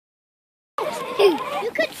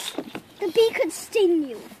The bee could sting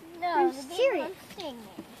you. No, I'm the bee serious. won't sting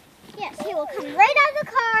me. Yes, he will come right out of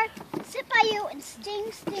the car, sit by you, and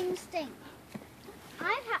sting. How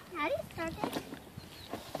do you start it?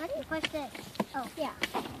 How do you push this? Oh, yeah.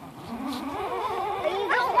 But you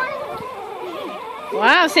don't want to.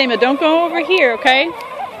 Wow, Samuel, don't go over here, okay?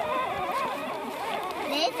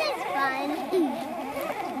 This is fun.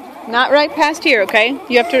 Not right past here, okay?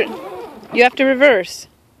 You have to reverse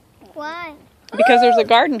Why? because there's a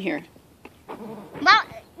garden here.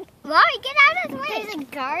 Mommy, get out of the way. There's a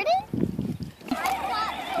garden?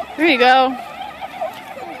 There you go.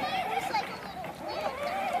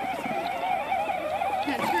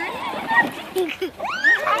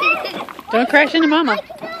 Don't crash into Mama.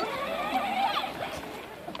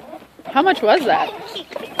 How much was that?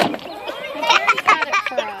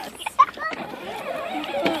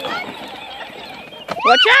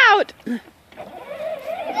 Watch out!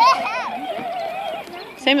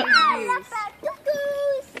 Samuel, I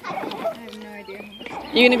have no idea.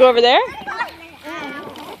 you gonna go over there?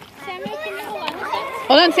 Samuel, can you hold on a second?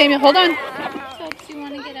 Hold on, Samuel, hold on. So, do you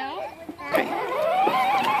want to get out?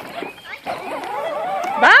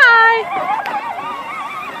 Bye!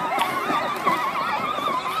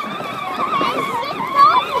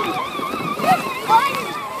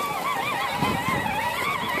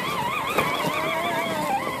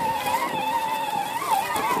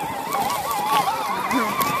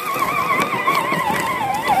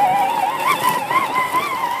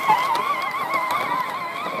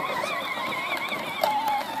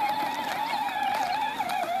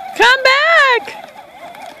 Come back!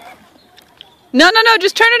 No,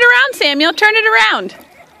 just turn it around, Samuel. Turn it around.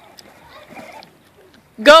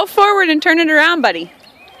 Go forward and turn it around, buddy.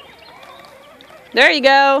 There you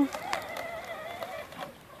go.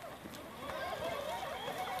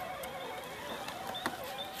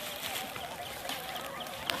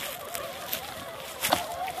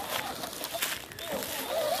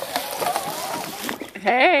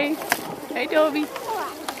 Hey. Hey, Dobie.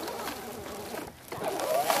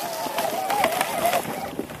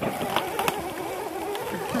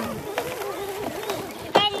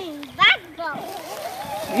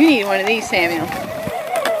 You need one of these, Samuel.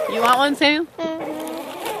 You want one, Samuel?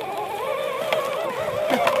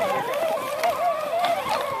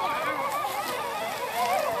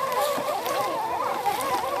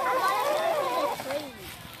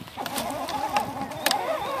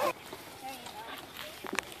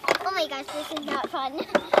 Oh my gosh, this is not fun. That's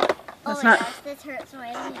Oh my not- gosh, this hurts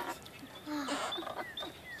my knees.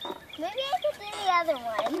 Maybe I could do the other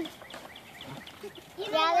one.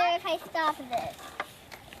 Rather if I stop this.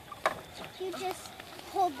 You just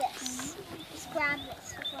hold this. Just grab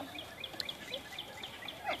this.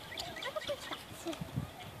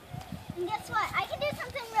 And guess what? I can do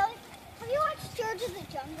something really... Have you watched George of the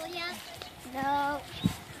Jungle yet? No.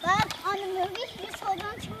 But on the movie, he just holds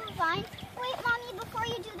on to a vine. Wait, Mommy, before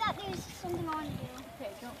you do that, there's something I want to do.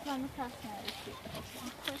 Okay, don't climb across now.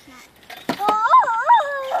 Of course not.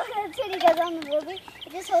 Oh, that's what he does on the movie. He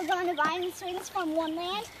just holds on to a vine and swings from one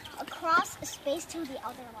land across a space to the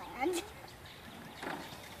other land.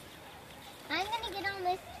 I'm going to get on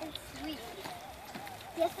this and swing.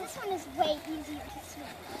 Yes, this one is way easier to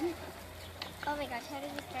swing. Oh my gosh, how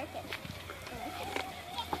did we start it?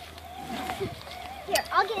 Here,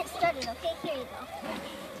 I'll get it started, okay? Here you go.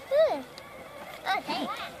 Oh,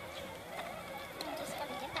 thanks. I just got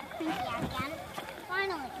to get that cranky out again.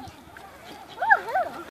 Finally.